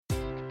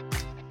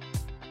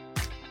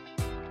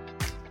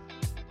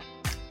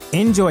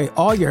Enjoy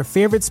all your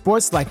favorite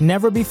sports like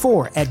never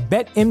before at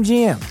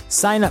BetMGM.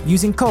 Sign up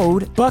using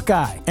code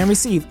Buckeye and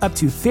receive up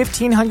to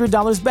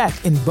 $1,500 back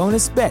in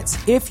bonus bets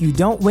if you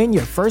don't win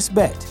your first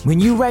bet. When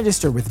you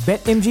register with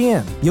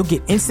BetMGM, you'll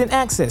get instant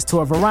access to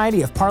a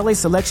variety of parlay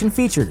selection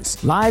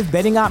features, live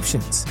betting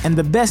options, and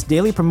the best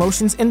daily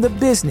promotions in the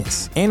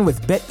business. And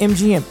with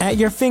BetMGM at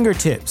your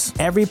fingertips,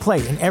 every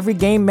play and every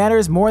game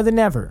matters more than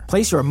ever.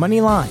 Place your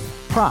money line,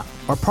 prop,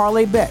 or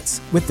parlay bets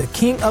with the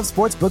king of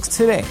sportsbooks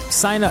today.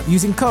 Sign up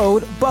using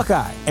code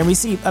Buckeye and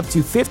receive up to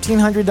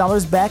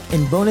 $1,500 back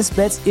in bonus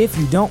bets if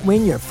you don't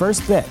win your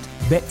first bet.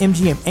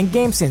 BetMGM and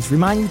GameSense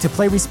remind you to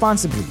play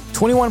responsibly.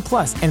 21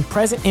 plus and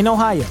present in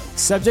Ohio,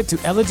 subject to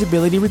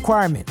eligibility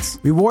requirements.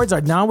 Rewards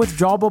are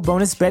non-withdrawable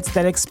bonus bets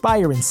that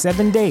expire in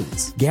 7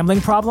 days. Gambling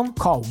problem?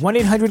 Call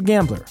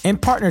 1-800-GAMBLER. In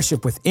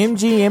partnership with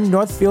MGM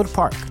Northfield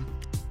Park.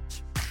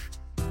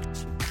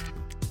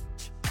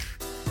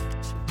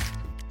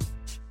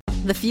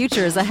 The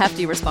future is a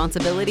hefty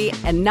responsibility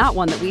and not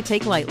one that we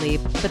take lightly.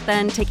 But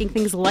then taking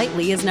things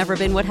lightly has never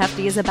been what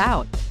Hefty is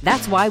about.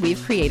 That's why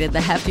we've created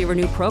the Hefty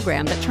Renew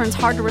program that turns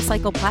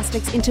hard-to-recycle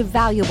plastics into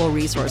valuable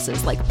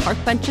resources like park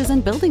benches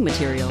and building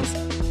materials.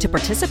 To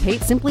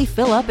participate, simply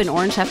fill up an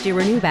orange Hefty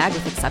Renew bag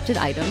with accepted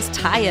items,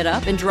 tie it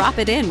up, and drop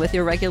it in with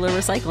your regular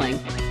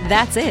recycling.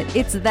 That's it.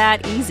 It's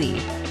that easy.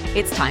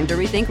 It's time to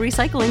rethink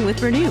recycling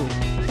with Renew.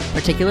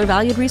 Particular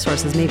valued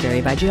resources may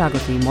vary by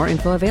geography. More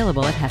info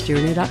available at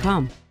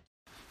heftyrenew.com.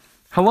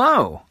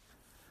 Hello.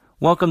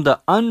 Welcome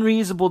to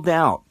Unreasonable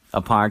Doubt,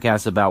 a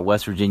podcast about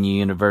West Virginia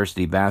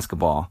University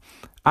basketball.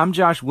 I'm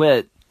Josh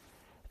Witt.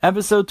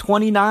 Episode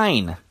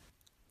 29,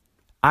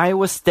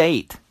 Iowa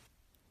State.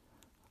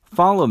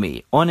 Follow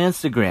me on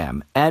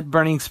Instagram at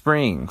Burning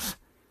Springs.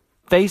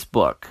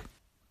 Facebook.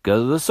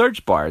 Go to the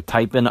search bar,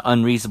 type in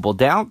Unreasonable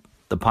Doubt.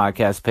 The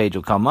podcast page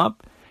will come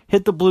up.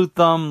 Hit the blue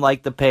thumb,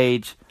 like the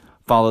page,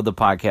 follow the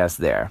podcast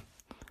there.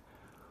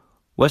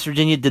 West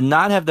Virginia did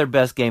not have their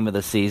best game of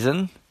the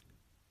season.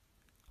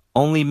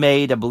 Only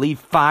made, I believe,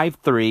 5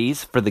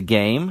 threes for the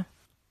game,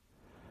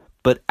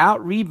 but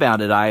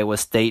out-rebounded Iowa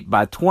State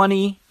by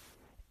 20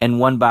 and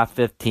won by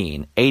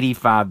 15,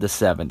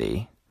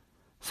 85-70.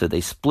 So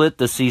they split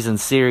the season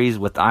series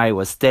with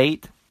Iowa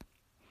State.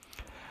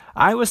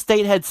 Iowa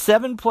State had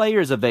 7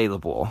 players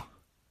available.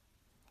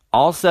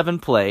 All 7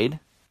 played.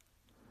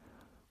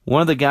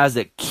 One of the guys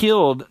that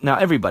killed, now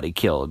everybody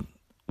killed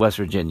West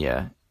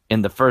Virginia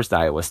in the first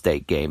Iowa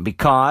State game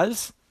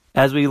because,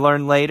 as we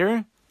learned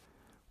later,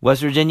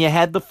 West Virginia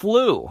had the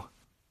flu.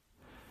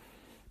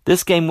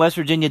 This game, West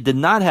Virginia did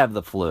not have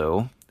the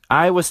flu.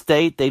 Iowa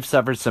State, they've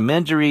suffered some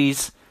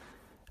injuries.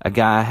 A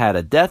guy had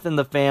a death in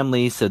the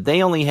family, so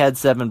they only had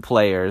 7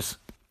 players.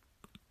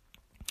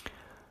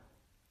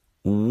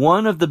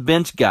 One of the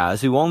bench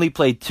guys who only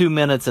played 2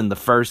 minutes in the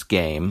first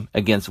game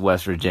against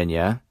West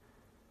Virginia,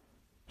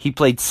 he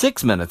played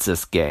 6 minutes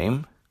this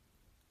game.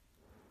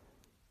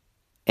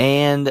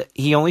 And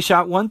he only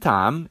shot one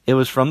time. It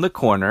was from the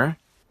corner.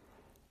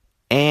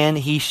 And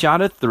he shot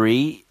a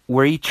 3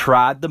 where he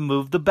tried to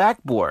move the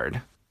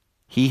backboard.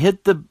 He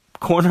hit the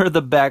corner of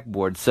the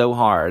backboard so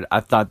hard, I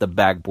thought the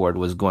backboard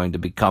was going to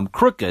become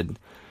crooked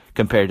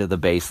compared to the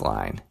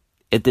baseline.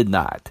 It did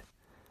not.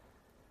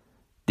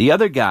 The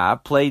other guy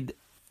played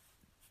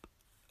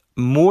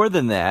more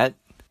than that.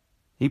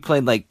 He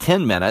played like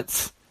 10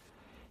 minutes.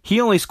 He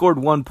only scored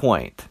 1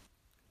 point.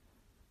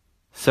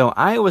 So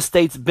Iowa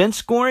State's bench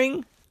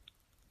scoring,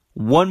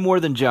 1 more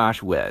than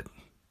Josh Witt.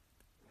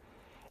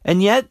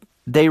 And yet,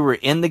 they were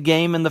in the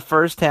game in the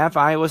first half,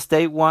 Iowa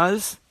State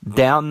was,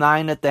 down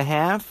 9 at the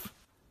half.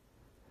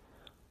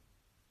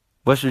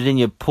 West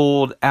Virginia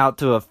pulled out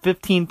to a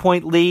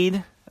 15-point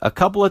lead a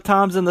couple of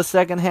times in the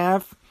second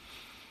half,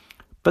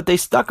 but they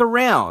stuck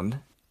around,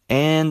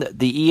 and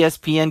the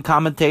ESPN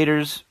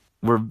commentators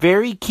were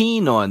very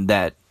keen on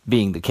that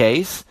being the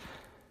case.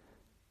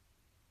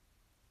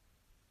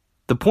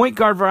 The point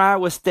guard for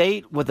Iowa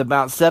State, with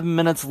about 7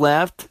 minutes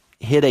left,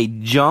 hit a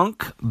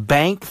junk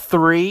bank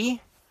 3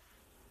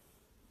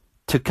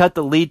 to cut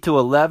the lead to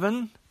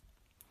 11,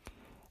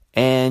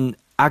 and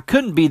I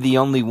couldn't be the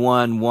only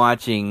one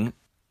watching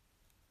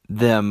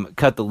them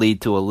cut the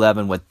lead to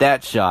 11 with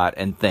that shot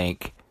and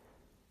think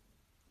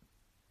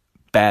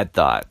bad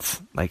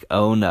thoughts, like,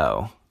 oh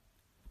no,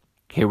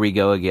 here we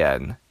go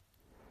again.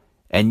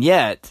 And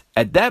yet,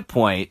 at that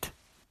point,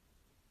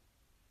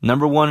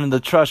 number 1 in the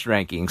trust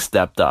rankings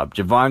stepped up,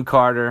 Javon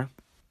Carter.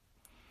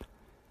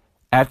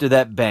 After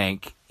that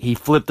bank, he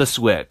flipped a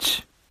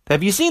switch.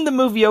 Have you seen the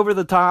movie Over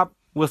the Top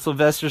with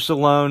Sylvester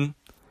Stallone?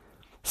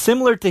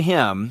 Similar to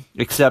him,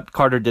 except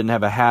Carter didn't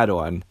have a hat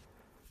on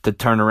to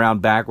turn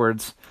around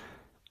backwards.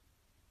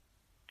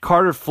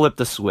 Carter flipped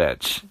a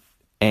switch,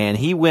 and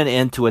he went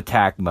into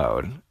attack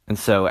mode. And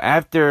so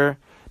after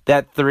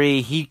that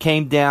 3, he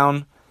came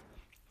down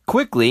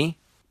quickly,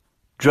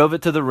 drove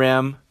it to the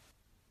rim,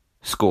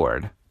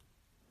 scored.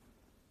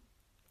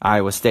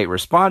 Iowa State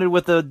responded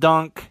with a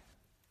dunk.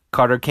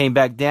 Carter came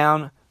back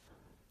down,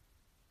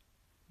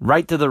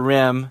 right to the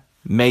rim,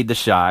 made the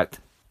shot,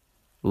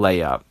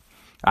 layup.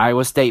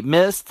 Iowa State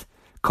missed.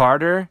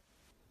 Carter,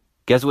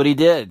 guess what he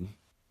did?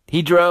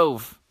 He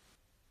drove.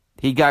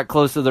 He got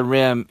close to the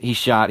rim. He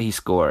shot. He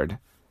scored.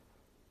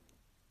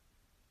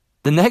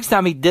 The next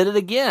time he did it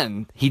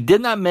again. He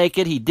did not make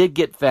it. He did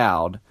get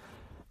fouled.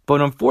 But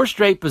on 4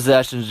 straight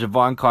possessions,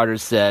 Jevon Carter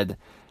said,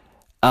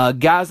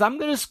 guys, I'm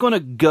just going to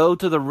go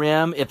to the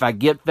rim. If I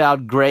get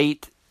fouled,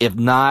 great. If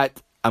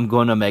not, I'm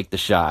going to make the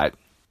shot.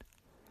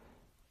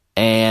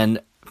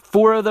 And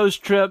 4 of those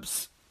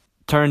trips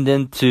turned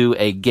into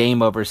a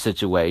game-over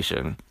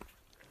situation.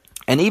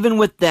 And even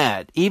with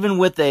that, even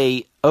with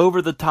a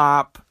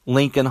over-the-top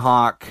Lincoln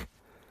Hawk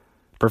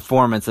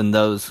performance in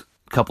those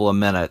couple of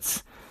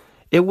minutes,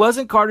 it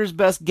wasn't Carter's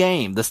best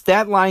game. The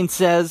stat line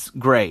says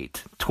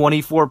great.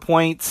 24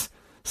 points,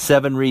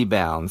 7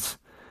 rebounds.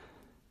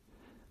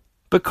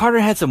 But Carter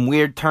had some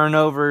weird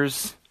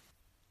turnovers.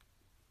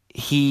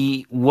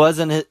 It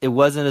wasn't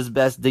his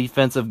best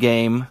defensive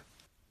game.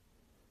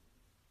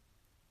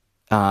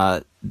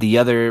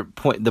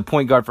 The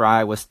point guard for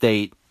Iowa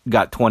State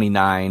got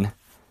 29.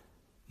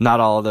 Not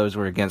all of those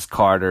were against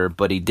Carter,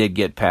 but he did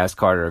get past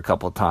Carter a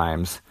couple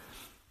times.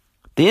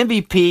 The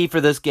MVP for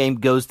this game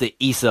goes to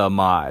Issa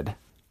Ahmad.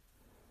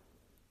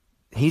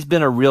 He's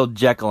been a real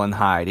Jekyll and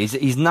Hyde.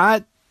 He's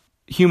not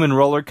human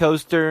roller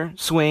coaster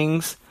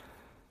swings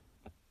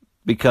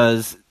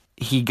because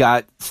he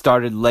got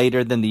started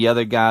later than the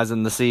other guys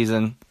in the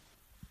season.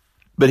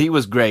 But he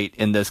was great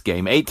in this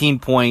game. 18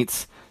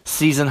 points,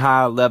 season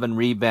high 11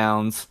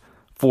 rebounds,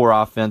 4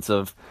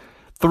 offensive,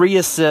 3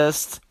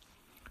 assists.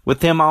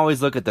 With him, I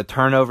always look at the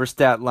turnover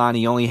stat line.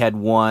 He only had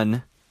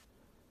 1.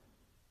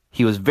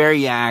 He was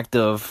very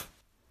active,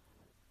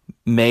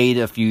 made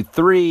a few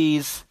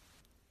threes,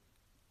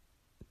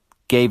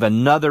 gave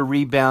another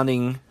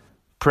rebounding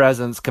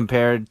presence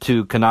compared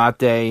to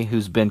Konate,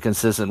 who's been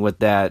consistent with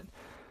that.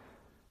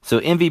 So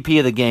MVP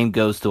of the game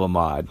goes to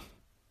Ahmad.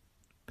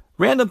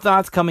 Random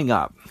thoughts coming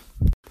up.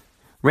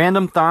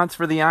 Random thoughts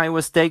for the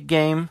Iowa State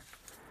game.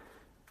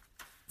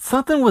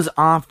 Something was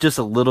off just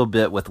a little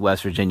bit with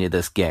West Virginia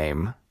this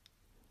game.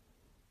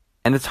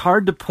 And it's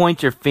hard to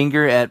point your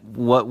finger at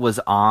what was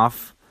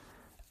off.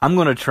 I'm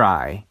going to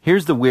try.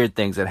 Here's the weird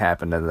things that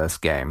happened in this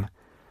game.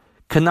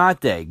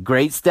 Konate,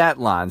 great stat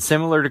line,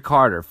 similar to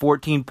Carter.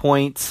 14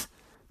 points,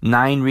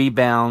 9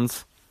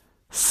 rebounds,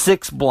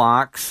 6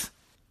 blocks.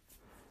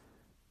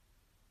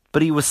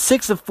 But he was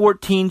 6 of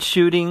 14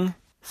 shooting,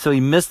 so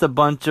he missed a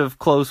bunch of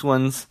close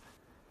ones.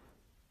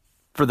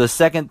 For the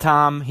second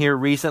time here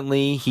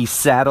recently, he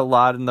sat a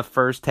lot in the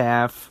first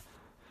half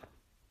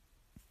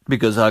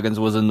because Huggins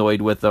was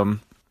annoyed with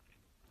him.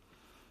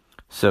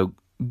 So,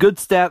 good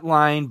stat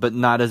line, but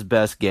not his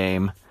best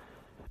game.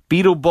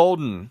 Beetle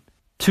Bolden,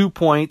 2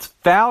 points,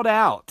 fouled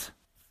out.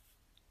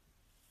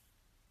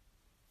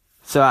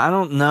 So I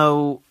don't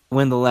know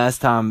when the last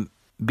time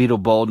Beetle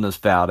Bolden was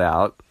fouled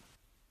out.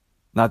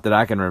 Not that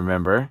I can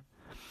remember.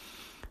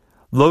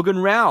 Logan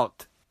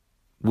Rout,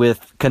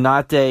 with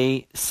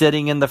Konate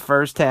sitting in the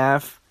first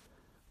half.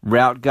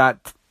 Rout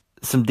got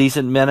some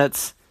decent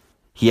minutes.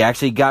 He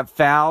actually got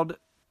fouled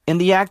in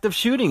the act of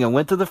shooting and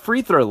went to the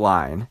free throw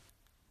line.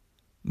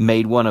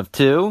 Made 1 of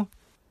 2.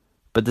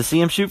 But to see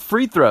him shoot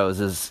free throws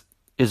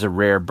is a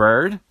rare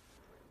bird.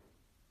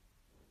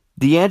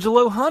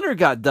 D'Angelo Hunter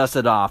got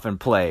dusted off and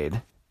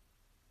played.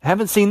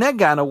 Haven't seen that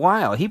guy in a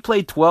while. He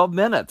played 12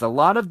 minutes. A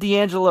lot of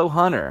D'Angelo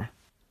Hunter.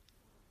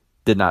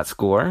 Did not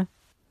score.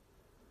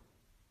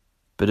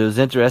 But it was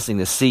interesting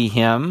to see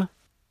him.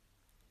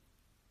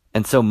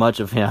 And so much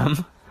of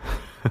him.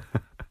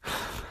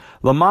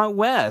 Lamont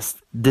West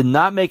did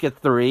not make a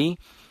 3.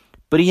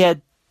 But he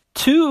had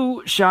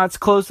 2 shots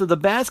close to the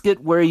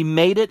basket where he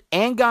made it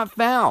and got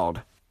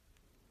fouled.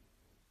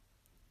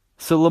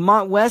 So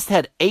Lamont West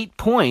had 8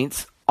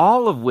 points,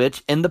 all of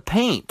which in the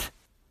paint.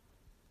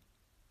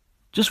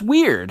 Just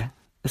weird.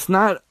 It's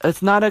not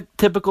a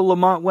typical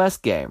Lamont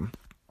West game.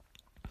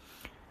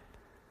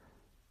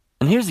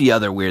 And here's the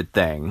other weird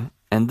thing.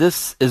 And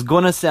this is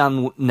going to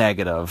sound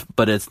negative,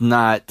 but it's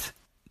not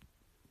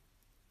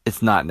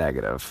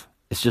negative.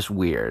 It's just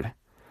weird.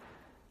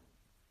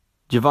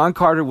 Jevon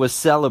Carter was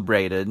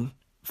celebrated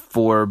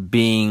for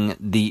being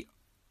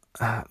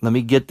let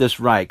me get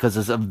this right, because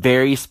it's a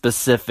very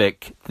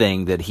specific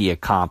thing that he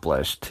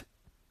accomplished.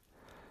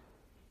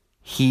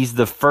 He's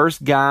the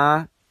first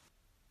guy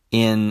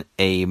in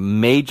a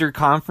major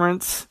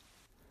conference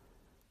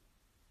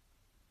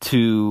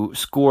to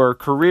score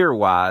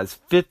career-wise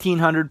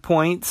 1,500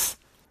 points,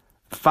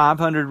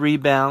 500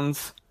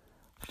 rebounds,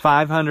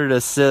 500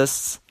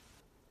 assists,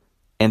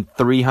 and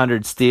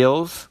 300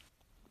 steals.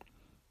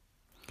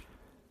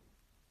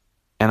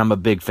 And I'm a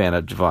big fan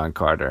of Jevon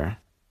Carter.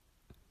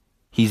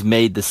 He's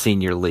made the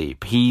senior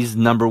leap. He's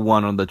number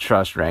 1 on the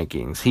trust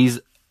rankings.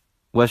 He's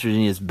West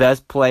Virginia's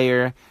best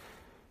player.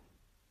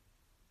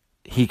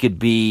 He could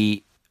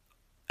be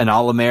an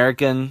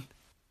All-American.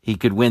 He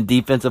could win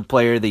Defensive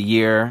Player of the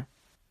Year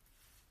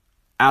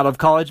out of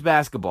college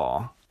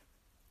basketball.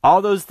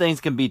 All those things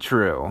can be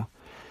true.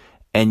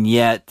 And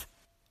yet,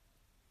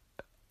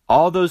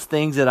 all those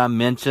things that I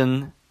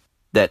mentioned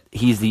that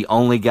he's the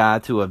only guy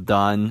to have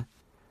done,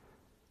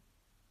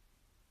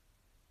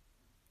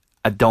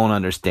 I don't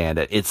understand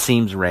it. It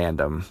seems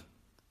random.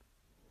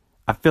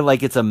 I feel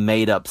like it's a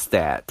made-up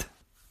stat.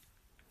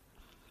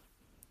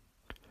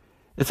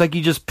 It's like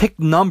you just pick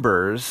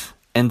numbers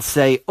and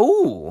say,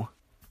 "Ooh,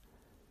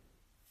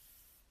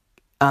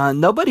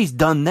 nobody's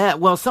done that."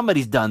 Well,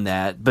 somebody's done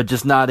that, but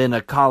just not in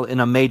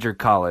a major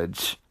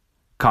college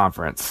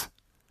conference.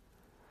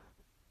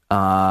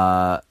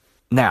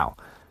 Now,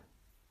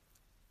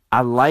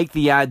 I like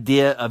the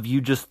idea of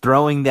you just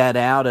throwing that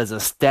out as a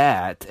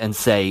stat and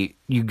say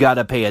you got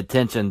to pay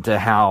attention to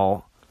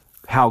how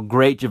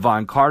great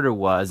Jevon Carter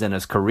was in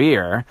his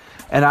career,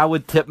 and I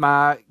would tip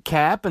my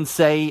cap and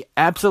say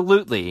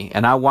absolutely.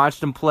 And I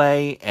watched him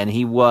play, and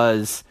he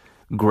was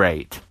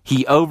great.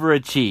 He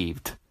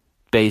overachieved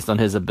based on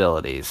his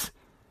abilities.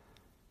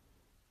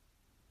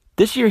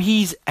 This year,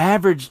 he's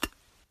averaged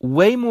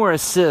way more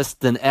assists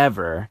than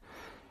ever.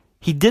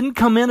 He didn't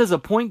come in as a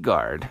point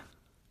guard.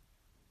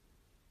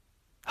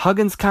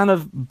 Huggins kind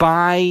of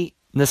by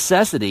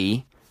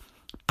necessity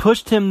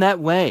pushed him that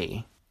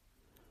way.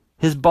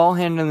 His ball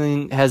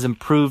handling has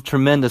improved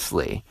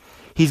tremendously.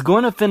 He's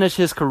going to finish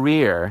his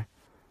career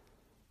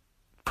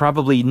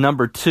probably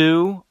number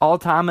 2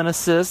 all-time in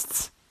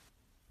assists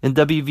in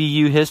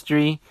WVU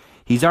history.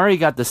 He's already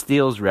got the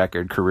steals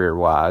record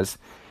career-wise.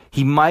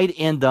 He might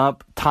end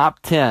up top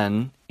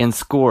 10 in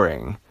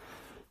scoring.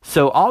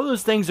 So all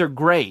those things are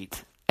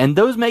great, and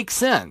those make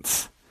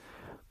sense.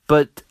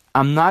 But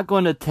I'm not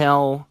going to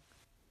tell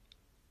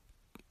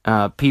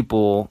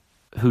people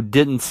who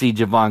didn't see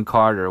Jevon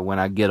Carter when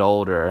I get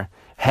older,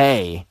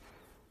 hey,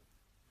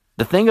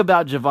 the thing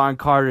about Jevon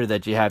Carter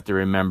that you have to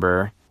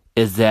remember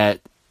is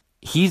that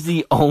he's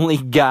the only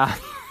guy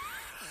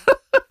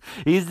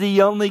he's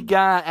the only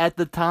guy at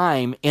the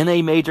time in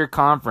a major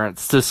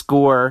conference to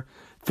score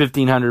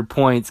 1,500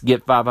 points,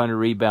 get 500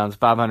 rebounds,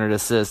 500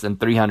 assists, and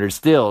 300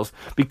 steals,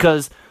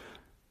 because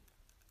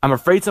I'm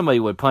afraid somebody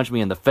would punch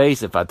me in the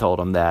face if I told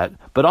them that.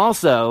 But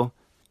also,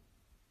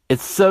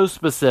 it's so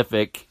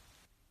specific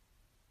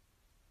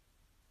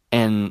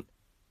and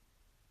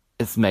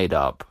it's made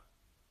up.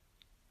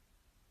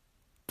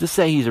 Just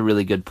say he's a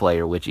really good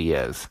player, which he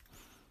is.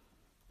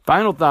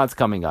 Final thoughts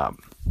coming up.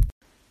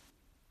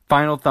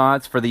 Final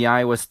thoughts for the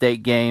Iowa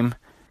State game.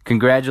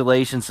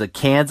 Congratulations to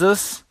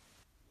Kansas.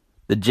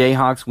 The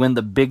Jayhawks win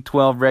the Big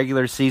 12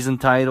 regular season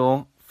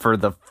title for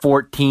the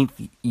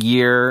 14th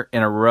year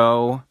in a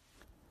row.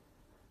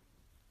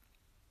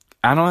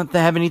 I don't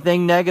have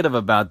anything negative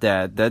about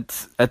that.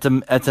 That's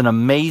an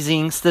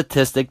amazing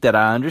statistic that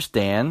I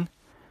understand.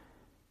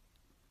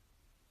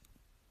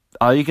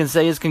 All you can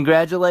say is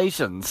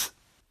congratulations.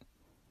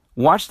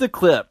 Watch the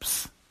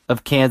clips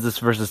of Kansas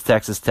versus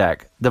Texas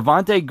Tech.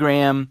 Devontae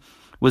Graham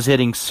was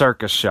hitting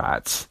circus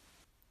shots.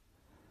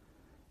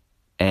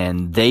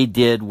 And they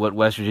did what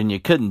West Virginia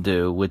couldn't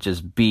do, which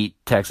is beat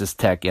Texas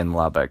Tech in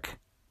Lubbock.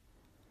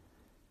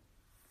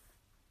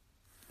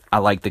 I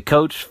like the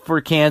coach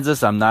for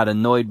Kansas. I'm not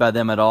annoyed by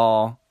them at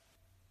all.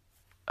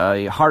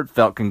 A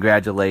heartfelt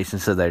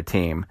congratulations to their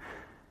team.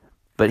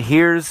 But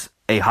here's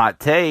a hot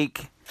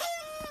take.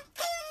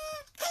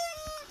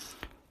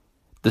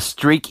 The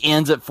streak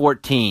ends at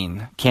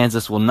 14.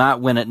 Kansas will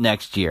not win it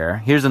next year.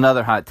 Here's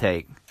another hot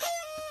take.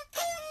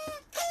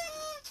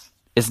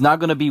 It's not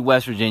going to be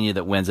West Virginia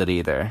that wins it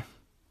either.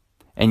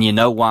 And you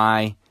know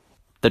why?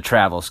 The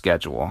travel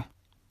schedule.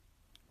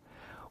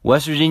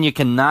 West Virginia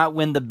cannot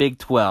win the Big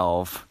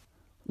 12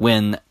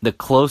 when the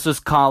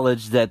closest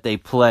college that they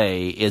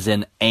play is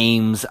in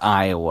Ames,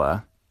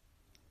 Iowa.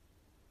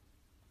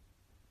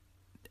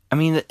 I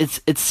mean,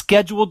 it's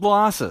scheduled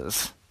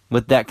losses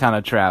with that kind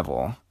of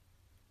travel.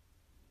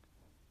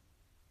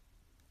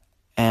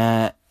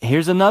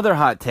 Here's another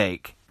hot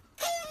take.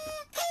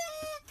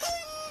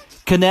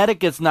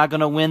 Connecticut's not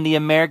going to win the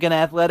American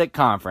Athletic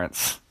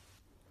Conference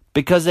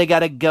because they got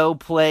to go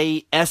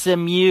play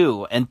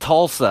SMU and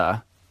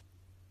Tulsa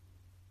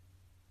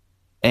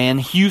and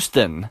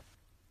Houston.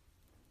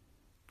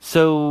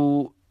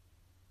 So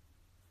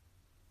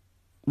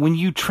when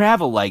you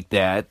travel like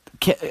that,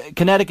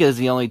 Connecticut is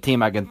the only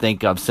team I can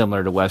think of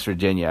similar to West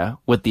Virginia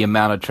with the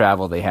amount of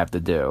travel they have to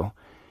do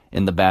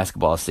in the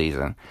basketball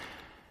season.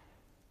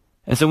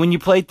 And so when you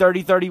play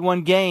 30,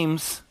 31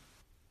 games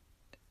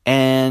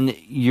and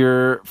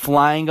you're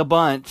flying a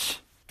bunch,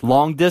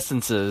 long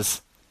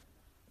distances,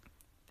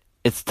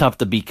 it's tough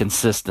to be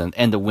consistent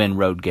and to win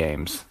road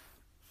games.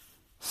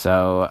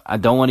 So I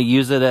don't want to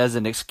use it as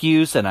an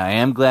excuse, and I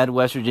am glad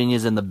West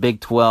Virginia's in the Big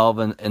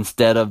 12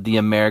 instead of the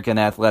American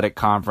Athletic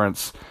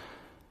Conference,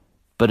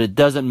 but it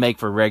doesn't make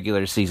for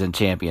regular season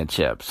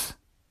championships.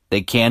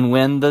 They can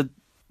win the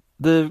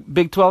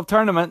Big 12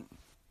 tournament,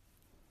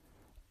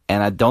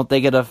 and I don't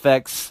think it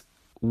affects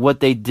what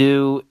they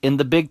do in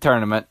the big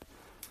tournament.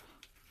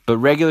 But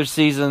regular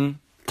season,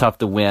 tough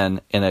to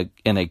win in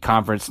a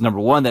conference, number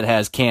one, that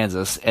has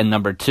Kansas, and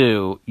number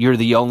two, you're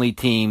the only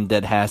team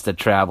that has to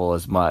travel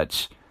as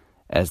much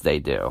as they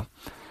do.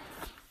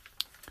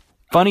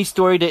 Funny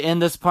story to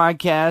end this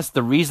podcast.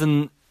 The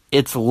reason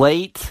it's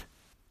late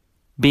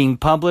being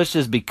published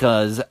is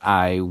because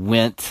I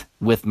went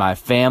with my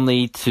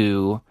family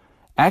to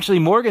Actually,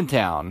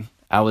 Morgantown.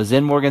 I was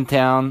in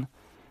Morgantown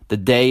the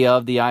day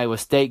of the Iowa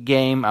State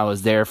game. I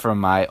was there for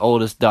my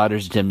oldest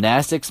daughter's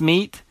gymnastics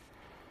meet.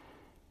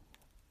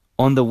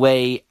 On the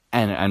way,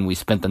 and we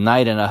spent the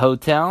night in a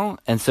hotel,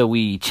 and so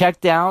we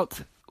checked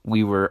out.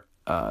 We were,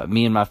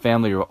 me and my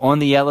family were on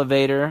the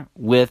elevator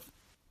with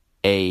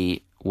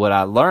what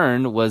I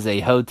learned was a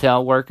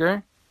hotel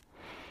worker.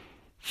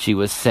 She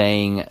was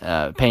saying,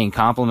 paying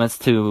compliments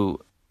to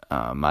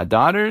my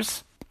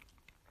daughters.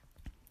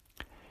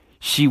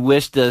 She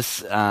wished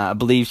us, I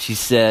believe she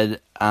said,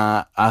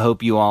 I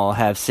hope you all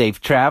have safe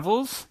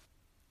travels.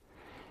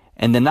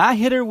 And then I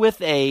hit her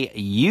with a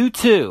you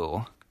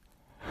too.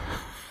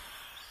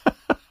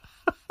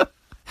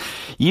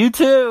 You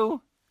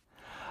too.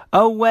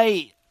 Oh,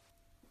 wait.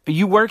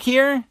 You work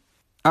here?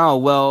 Oh,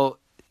 well,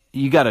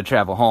 you got to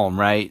travel home,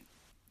 right?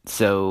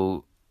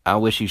 So I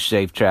wish you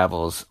safe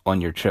travels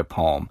on your trip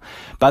home.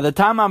 By the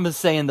time I was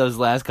saying those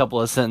last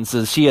couple of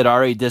sentences, she had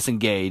already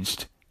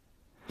disengaged.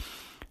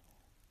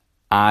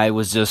 I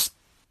was just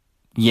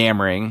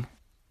yammering,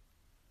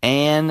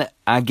 and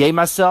I gave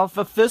myself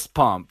a fist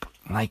pump.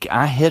 Like,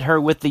 I hit her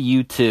with the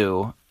you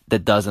too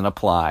that doesn't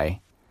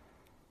apply.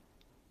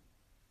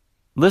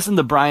 Listen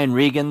to Brian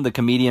Regan, the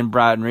comedian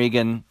Brian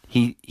Regan.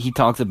 He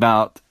talks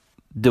about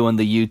doing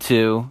the you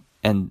too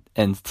and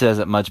says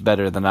it much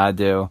better than I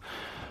do.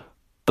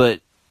 But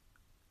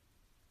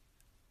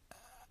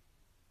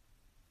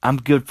I'm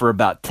good for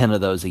about 10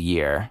 of those a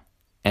year.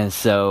 And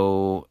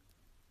so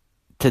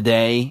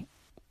today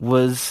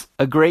was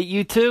a great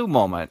you too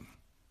moment.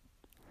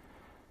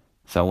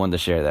 So I wanted to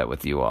share that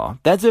with you all.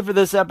 That's it for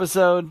this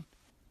episode.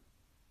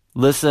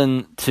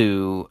 Listen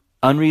to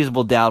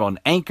Unreasonable Doubt on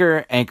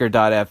Anchor,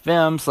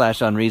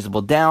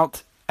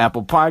 anchor.fm/unreasonabledoubt,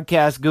 Apple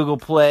Podcasts, Google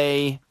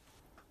Play,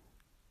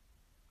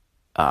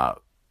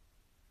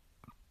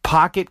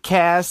 Pocket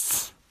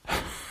Casts,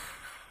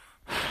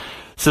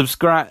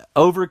 subscribe,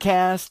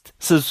 Overcast,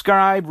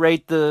 subscribe,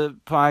 rate the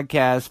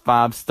podcast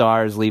 5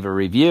 stars, leave a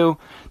review.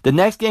 The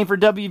next game for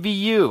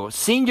WVU,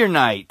 senior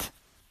night,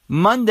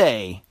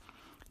 Monday,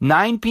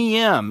 9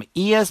 p.m.,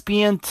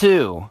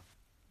 ESPN2,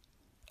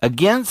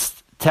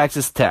 against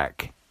Texas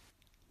Tech.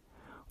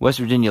 West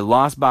Virginia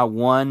lost by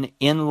 1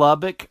 in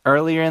Lubbock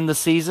earlier in the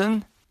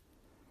season.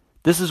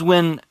 This is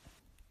when,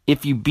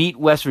 if you beat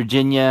West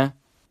Virginia,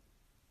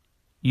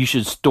 you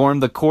should storm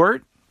the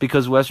court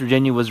because West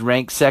Virginia was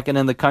ranked 2nd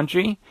in the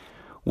country.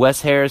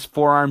 Wes Harris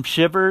forearm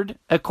shivered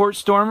a court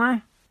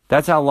stormer.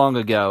 That's how long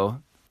ago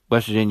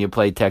West Virginia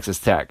played Texas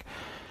Tech.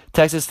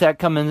 Texas Tech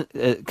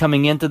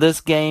coming into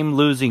this game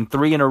losing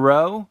 3 in a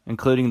row,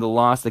 including the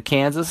loss to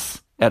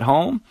Kansas at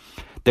home.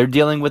 They're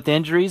dealing with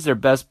injuries. Their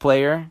best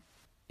player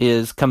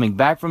is coming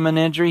back from an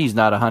injury. He's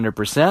not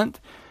 100%.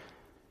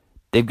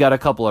 They've got a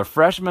couple of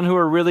freshmen who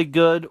are really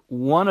good.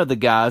 One of the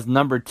guys,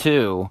 number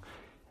 2,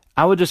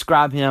 I would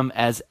describe him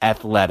as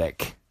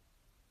athletic,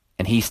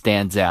 and he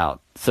stands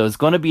out. So it's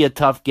going to be a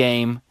tough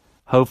game.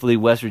 Hopefully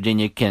West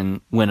Virginia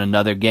can win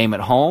another game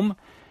at home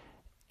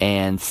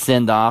and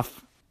send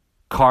off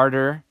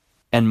Carter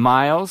and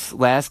Miles'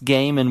 last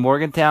game in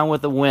Morgantown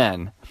with a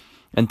win.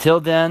 Until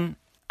then,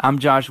 I'm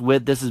Josh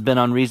Witt. This has been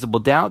Unreasonable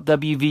Doubt.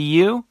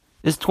 WVU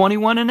is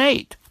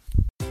 21-8.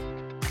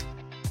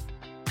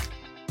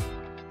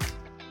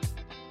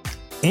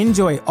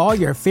 Enjoy all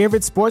your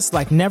favorite sports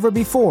like never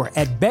before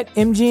at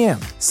BetMGM.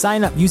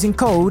 Sign up using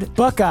code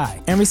Buckeye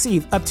and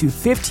receive up to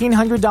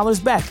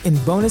 $1,500 back in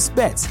bonus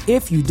bets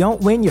if you don't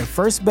win your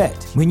first bet.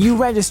 When you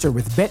register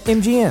with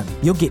BetMGM,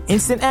 you'll get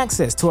instant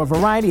access to a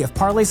variety of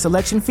parlay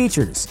selection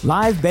features,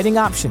 live betting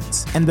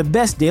options, and the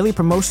best daily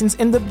promotions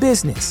in the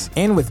business.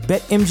 And with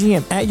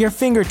BetMGM at your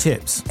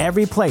fingertips,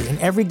 every play and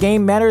every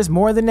game matters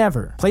more than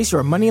ever. Place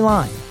your money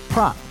line,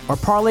 prop, or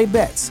parlay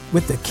bets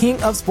with the king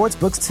of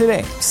sportsbooks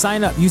today.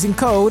 Sign up using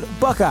code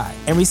Buckeye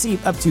and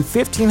receive up to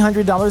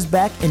 $1,500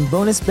 back in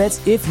bonus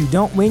bets if you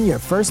don't win your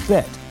first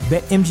bet.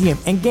 BetMGM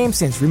and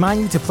GameSense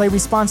remind you to play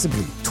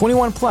responsibly.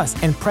 21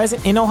 plus and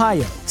present in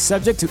Ohio,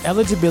 subject to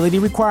eligibility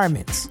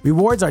requirements.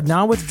 Rewards are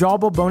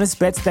non-withdrawable bonus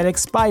bets that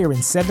expire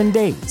in 7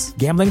 days.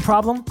 Gambling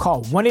problem?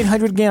 Call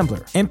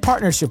 1-800-GAMBLER. In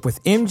partnership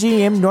with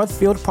MGM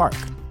Northfield Park.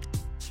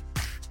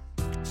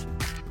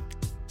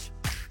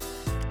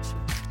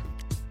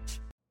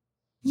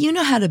 You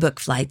know how to book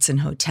flights and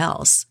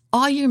hotels.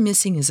 All you're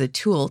missing is a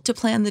tool to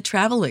plan the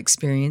travel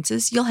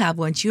experiences you'll have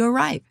once you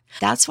arrive.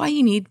 That's why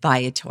you need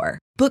Viator.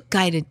 Book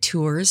guided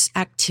tours,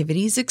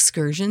 activities,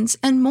 excursions,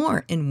 and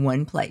more in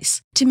one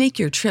place to make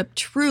your trip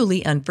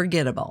truly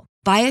unforgettable.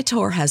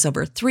 Viator has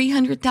over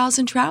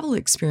 300,000 travel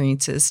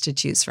experiences to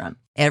choose from.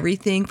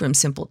 Everything from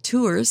simple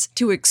tours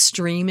to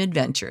extreme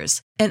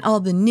adventures and all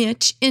the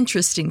niche,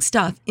 interesting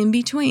stuff in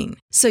between.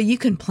 So you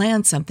can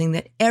plan something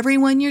that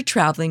everyone you're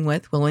traveling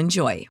with will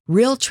enjoy.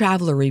 Real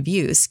traveler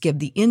reviews give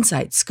the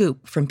inside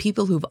scoop from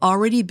people who've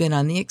already been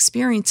on the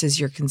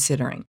experiences you're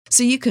considering.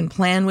 So you can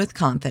plan with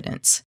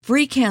confidence.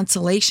 Free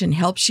cancellation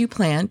helps you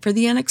plan for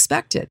the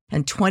unexpected.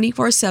 And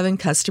 24/7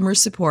 customer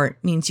support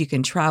means you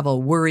can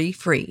travel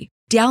worry-free.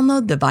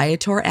 Download the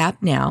Viator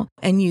app now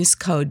and use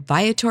code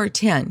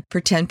Viator10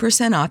 for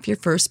 10% off your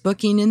first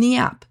booking in the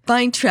app.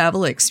 Find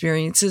travel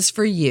experiences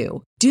for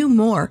you. Do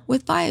more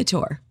with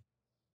Viator.